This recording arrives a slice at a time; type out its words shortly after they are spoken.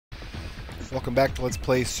Welcome back to Let's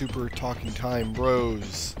Play Super Talking Time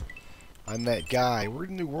Bros. I'm that guy. We're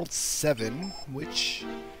in New World 7, which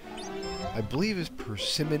I believe is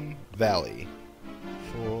Persimmon Valley.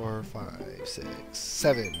 4, 5, 6,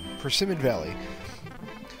 7. Persimmon Valley.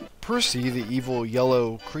 Percy, the evil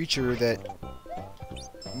yellow creature that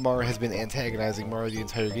Mara has been antagonizing Mara the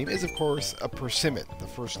entire game, is of course a persimmon. The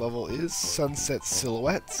first level is Sunset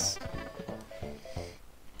Silhouettes.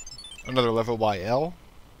 Another level by L.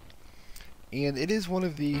 And it is one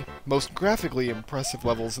of the most graphically impressive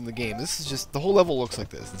levels in the game. This is just, the whole level looks like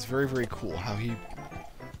this. It's very, very cool how he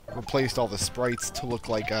replaced all the sprites to look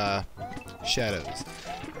like shadows.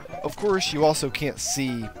 Of course, you also can't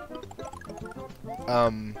see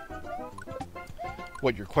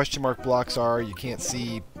what your question mark blocks are. You can't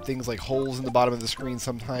see things like holes in the bottom of the screen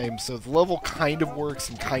sometimes. So the level kind of works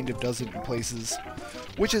and kind of doesn't in places,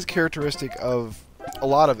 which is characteristic of a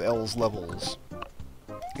lot of L's levels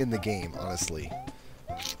in the game, honestly.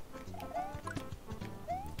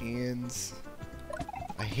 And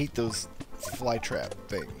I hate those flytrap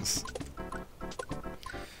things.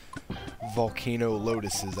 Volcano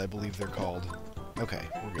lotuses, I believe they're called. Okay,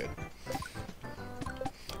 we're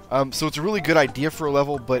good. So it's a really good idea for a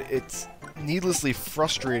level, but it's needlessly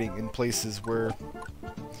frustrating in places where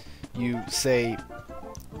you say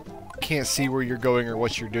can't see where you're going or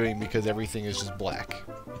what you're doing because everything is just black.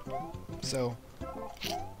 So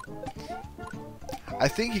I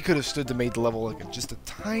think he could have stood to make the level like just a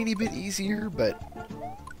tiny bit easier, but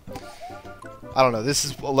I don't know. This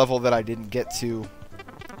is a level that I didn't get to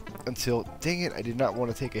until, dang it, I did not want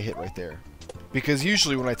to take a hit right there. Because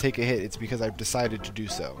usually when I take a hit, it's because I've decided to do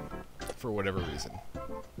so, for whatever reason.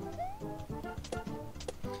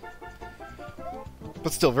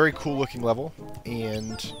 But still, very cool looking level,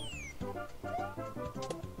 and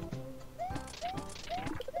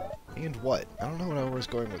what? I don't know where I was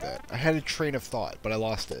going with that. I had a train of thought, but I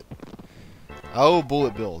lost it. Oh,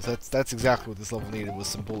 bullet bills. That's exactly what this level needed, was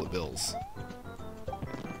some bullet bills.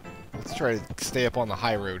 Let's try to stay up on the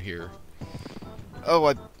high road here. Oh,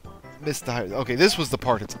 I missed the high... Okay, this was the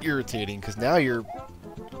part that's irritating, because now you're...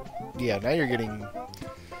 Yeah, now you're getting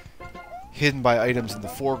hidden by items in the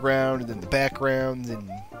foreground and in the background, and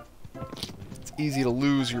it's easy to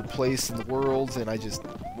lose your place in the world, and I just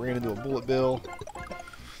ran into a bullet bill.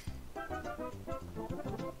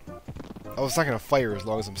 Oh, it's not going to fire as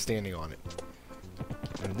long as I'm standing on it.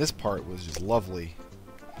 And this part was just lovely.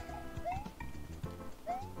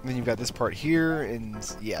 And then you've got this part here,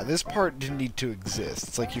 and yeah, this part didn't need to exist.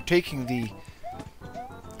 It's like you're taking the...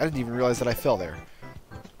 I didn't even realize that I fell there.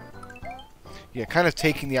 Yeah, kind of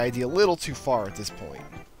taking the idea a little too far at this point.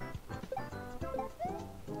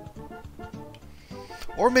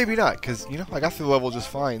 Or maybe not, because, you know, I got through the level just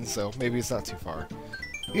fine, so maybe it's not too far.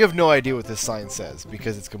 You have no idea what this sign says,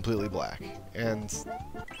 because it's completely black. And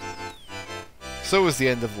so is the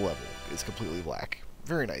end of the level. It's completely black.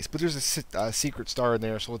 Very nice. But there's a secret star in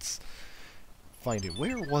there, so let's find it.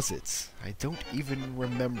 Where was it? I don't even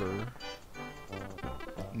remember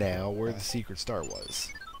now where the secret star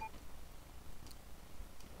was.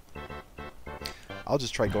 I'll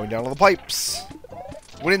just try going down all the pipes.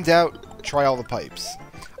 When in doubt, try all the pipes.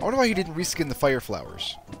 I wonder why he didn't reskin the fire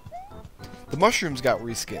flowers. The mushrooms got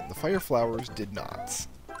reskinned. The fire flowers did not.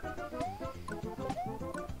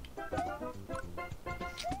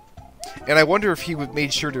 And I wonder if he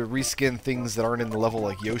made sure to reskin things that aren't in the level,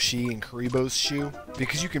 like Yoshi and Karibo's shoe,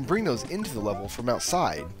 because you can bring those into the level from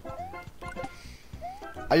outside.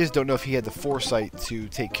 I just don't know if he had the foresight to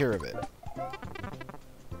take care of it.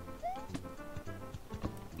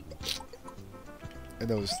 And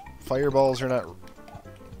those fireballs are not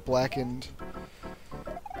blackened.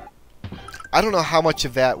 I don't know how much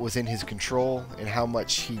of that was in his control and how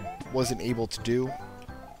much he wasn't able to do.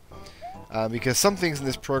 Because some things in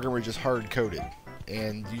this program are just hard-coded,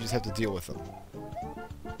 and you just have to deal with them.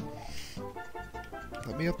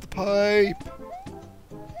 Let me up the pipe!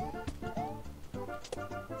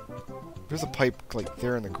 There's a pipe, like,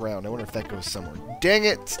 there in the ground. I wonder if that goes somewhere. Dang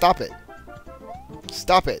it! Stop it!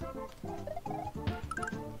 Stop it!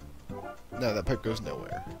 No, that pipe goes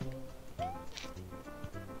nowhere.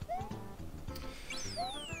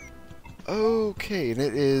 Okay, and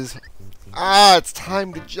it is... Ah, it's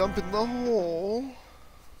time to jump in the hole.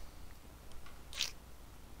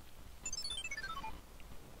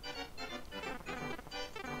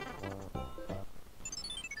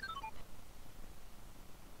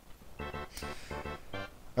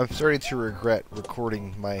 I'm starting to regret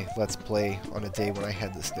recording my Let's Play on a day when I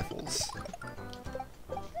had the sniffles.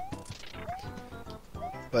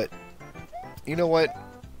 But, you know what?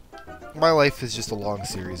 My life is just a long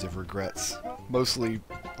series of regrets. Mostly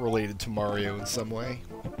related to Mario in some way.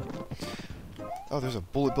 Oh, there's a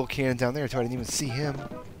bullet bill cannon down there, too. I didn't even see him.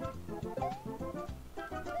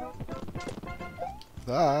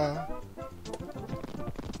 Ah.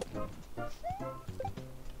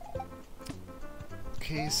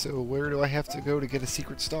 Okay, so where do I have to go to get a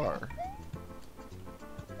secret star?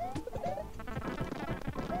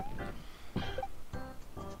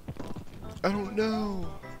 I don't know.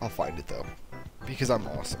 I'll find it, though. Because I'm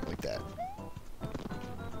awesome like that.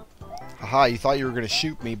 Haha, you thought you were going to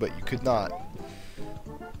shoot me, but you could not.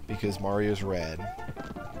 Because Mario's rad.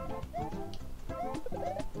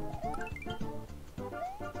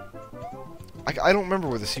 I don't remember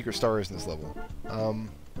where the secret star is in this level.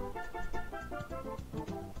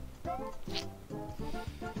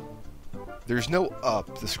 There's no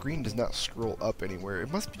up. The screen does not scroll up anywhere.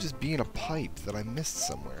 It must just be in a pipe that I missed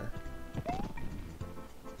somewhere.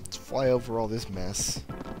 Let's fly over all this mess.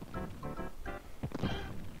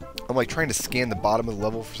 I'm like trying to scan the bottom of the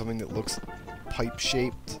level for something that looks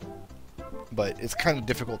pipe-shaped. But it's kind of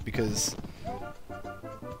difficult because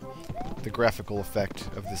the graphical effect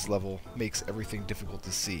of this level makes everything difficult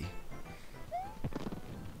to see.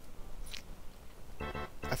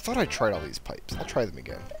 I thought I tried all these pipes. I'll try them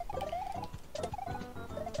again.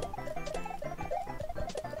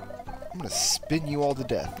 I'm gonna spin you all to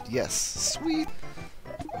death. Yes, sweet.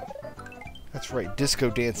 That's right,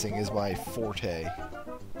 disco dancing is my forte.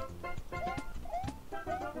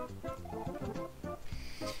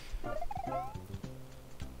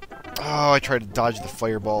 Oh, I tried to dodge the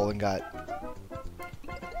fireball and got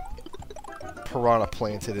piranha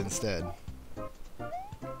planted instead.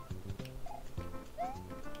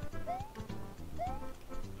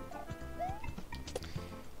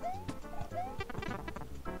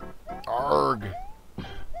 Arg!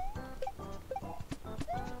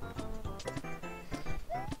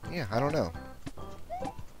 Yeah, I don't know.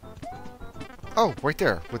 Oh, right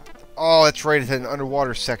there. Oh, that's right. It's an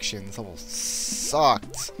underwater section. This level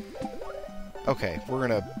sucked. Okay, we're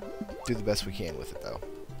gonna do the best we can with it, though.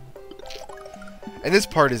 And this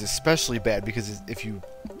part is especially bad because if you...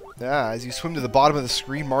 as you swim to the bottom of the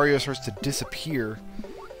screen, Mario starts to disappear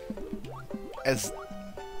as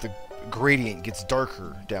the gradient gets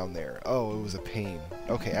darker down there. Oh, it was a pain.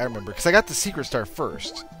 Okay, I remember. Because I got the secret star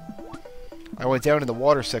first. I went down in the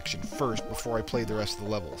water section first before I played the rest of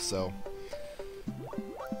the level, so...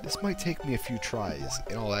 this might take me a few tries,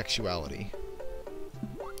 in all actuality.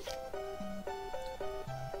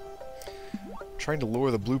 Trying to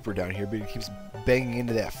lure the blooper down here, but he keeps banging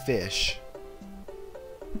into that fish.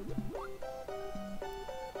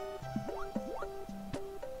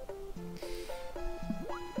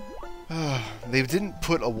 They didn't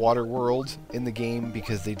put a water world in the game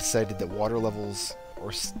because they decided that water levels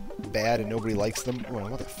are bad and nobody likes them. Oh,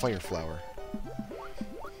 what a fire flower.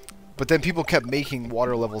 But then people kept making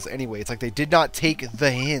water levels anyway. It's like they did not take the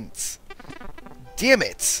hints. Damn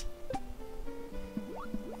it!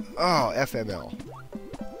 Oh, FML.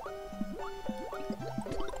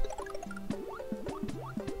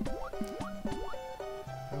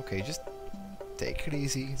 Okay, just take it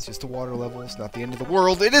easy. It's just a water level. It's not the end of the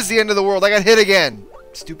world. It is the end of the world. I got hit again.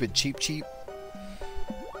 Stupid cheap.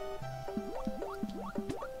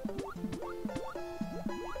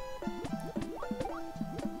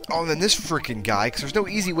 Oh, and then this frickin' guy, because there's no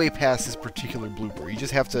easy way past this particular blooper. You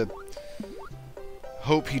just have to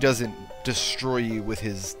hope he doesn't destroy you with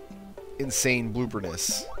his insane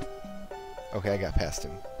blooperness. Okay, I got past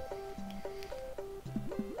him.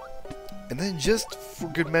 And then, just for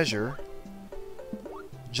good measure,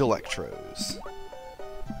 Gelectros.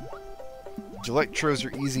 Gelectros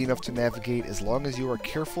are easy enough to navigate as long as you are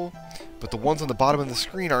careful, but the ones on the bottom of the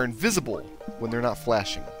screen are invisible when they're not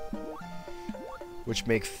flashing. Which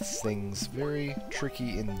makes things very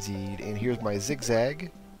tricky indeed. And here's my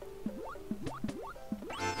zigzag.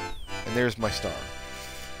 And there's my star.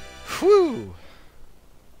 Whew!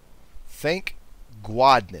 Thank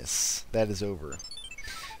Godness. That is over.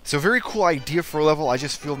 So very cool idea for a level. I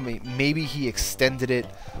just feel maybe he extended it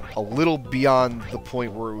a little beyond the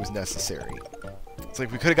point where it was necessary. It's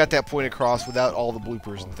like we could have got that point across without all the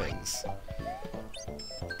bloopers and things.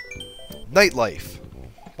 Nightlife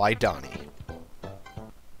by Donny.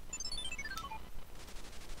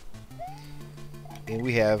 And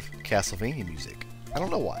we have Castlevania music. I don't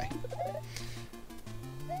know why.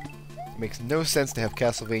 It makes no sense to have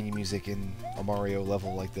Castlevania music in a Mario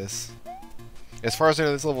level like this. As far as I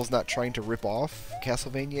know, this level is not trying to rip off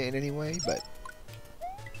Castlevania in any way, but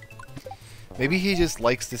maybe he just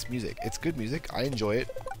likes this music. It's good music. I enjoy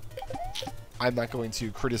it. I'm not going to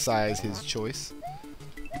criticize his choice.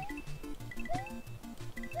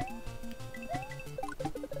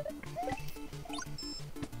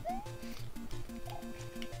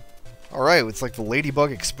 Alright, it's like the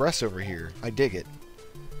Ladybug Express over here. I dig it.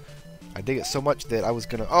 I dig it so much that I was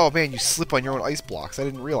gonna... Oh man, you slip on your own ice blocks. I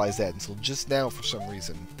didn't realize that until just now for some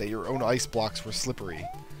reason. That your own ice blocks were slippery.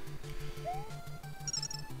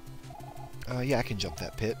 Yeah, I can jump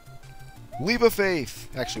that pit. Leap of faith!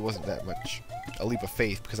 Actually, it wasn't that much a leap of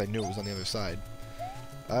faith because I knew it was on the other side.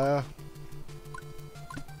 I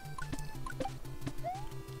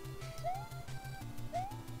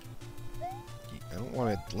don't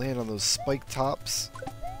want to land on those spike tops.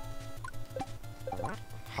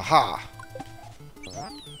 Haha!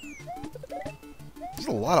 There's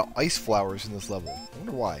a lot of ice flowers in this level. I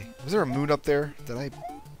wonder why. Was there a moon up there that I...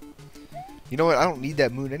 You know what? I don't need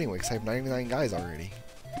that moon anyway because I have 99 guys already.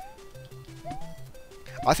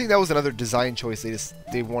 I think that was another design choice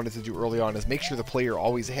they wanted to do early on, is make sure the player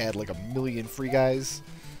always had like 1,000,000 free guys.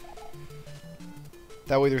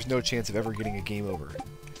 That way there's no chance of ever getting a game over.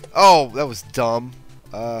 Oh, that was dumb.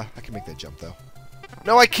 I can make that jump though.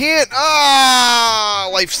 No, I can't! Ah!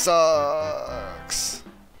 Life sucks!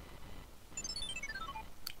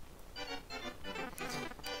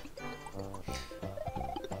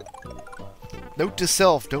 Note to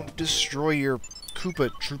self, don't destroy your Koopa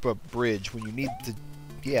Troopa bridge when you need to...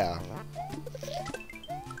 Yeah.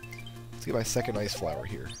 Let's get my second ice flower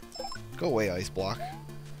here. Go away, ice block.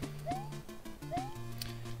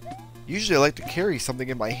 Usually I like to carry something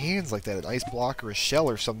in my hands like that, an ice block or a shell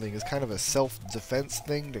or something, is kind of a self-defense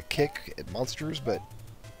thing to kick at monsters, but...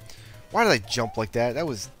 Why did I jump like that? That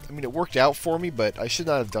was... I mean, it worked out for me, but I should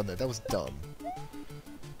not have done that. That was dumb.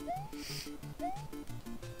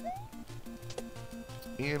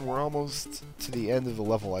 And we're almost to the end of the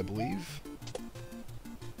level, I believe.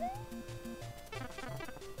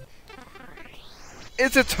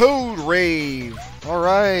 It's a Toad Rave!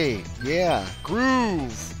 Alright, yeah.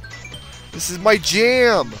 Groove! This is my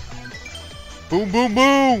jam! Boom, boom,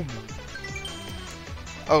 boom!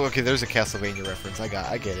 Oh, okay, there's a Castlevania reference. I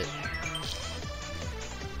get it.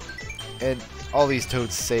 And all these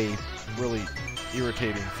toads say really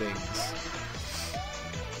irritating things.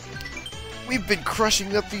 We've been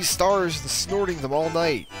crushing up these stars and snorting them all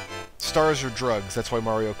night. Stars are drugs, that's why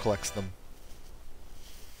Mario collects them.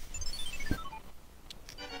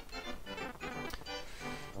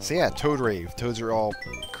 So yeah, Toad Rave. Toads are all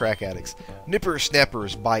crack addicts. Nipper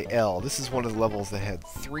Snappers by L. This is one of the levels that had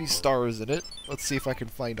 3 stars in it. Let's see if I can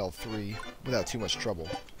find all 3 without too much trouble.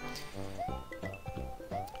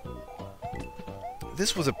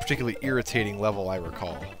 This was a particularly irritating level, I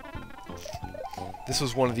recall. This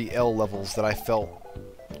was one of the L levels that I felt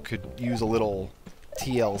could use a little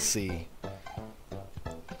TLC.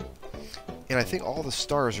 And I think all the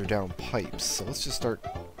stars are down pipes, so let's just start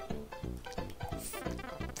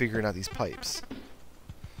figuring out these pipes.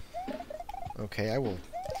 Okay, I will...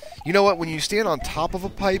 You know what? When you stand on top of a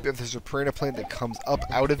pipe, if there's a piranha plant that comes up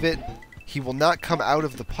out of it, he will not come out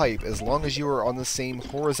of the pipe as long as you are on the same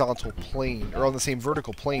horizontal plane, or on the same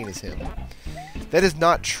vertical plane as him. That is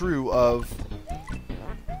not true of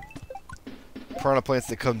piranha plants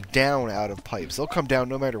that come down out of pipes. They'll come down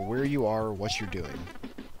no matter where you are or what you're doing.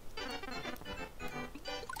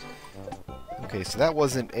 Okay, so that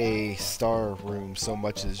wasn't a star room so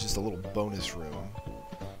much as just a little bonus room.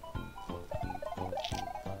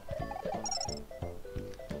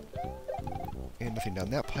 And nothing down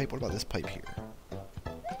that pipe. What about this pipe here?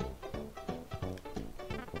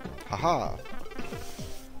 Haha!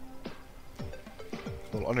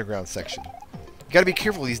 Little underground section. You gotta be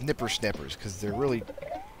careful with these nipper snappers, because they're really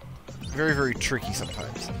very, very tricky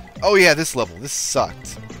sometimes. Oh yeah, this level. This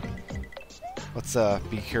sucked. Let's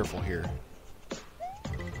be careful here.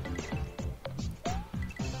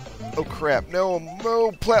 Oh crap, no,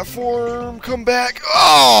 no, platform, come back!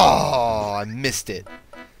 Oh, I missed it.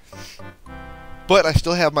 But I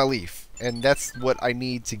still have my leaf, and that's what I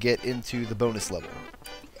need to get into the bonus level.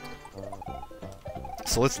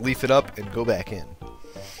 So let's leaf it up and go back in.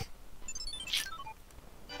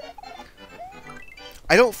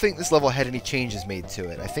 I don't think this level had any changes made to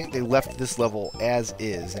it. I think they left this level as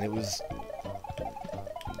is, and it was...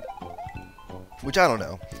 Which, I don't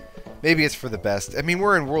know. Maybe it's for the best. I mean,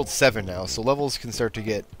 we're in World 7 now, so levels can start to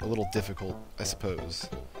get a little difficult, I suppose.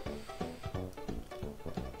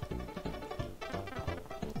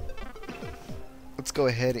 Let's go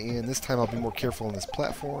ahead and this time I'll be more careful on this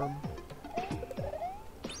platform.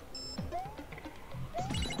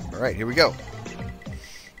 Alright, here we go.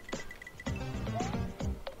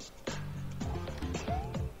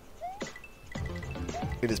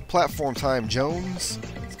 It is platform time, Jones.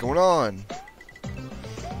 What's going on?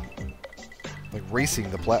 Like racing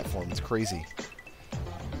the platform. It's crazy.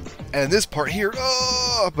 And this part here,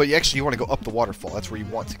 but you actually want to go up the waterfall. That's where you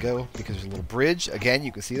want to go because there's a little bridge. Again,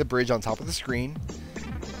 you can see the bridge on top of the screen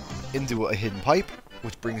into a hidden pipe,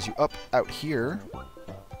 which brings you up out here.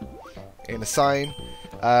 And a sign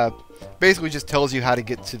basically just tells you how to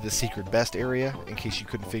get to the secret best area in case you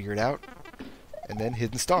couldn't figure it out. And then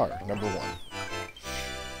hidden star, number 1.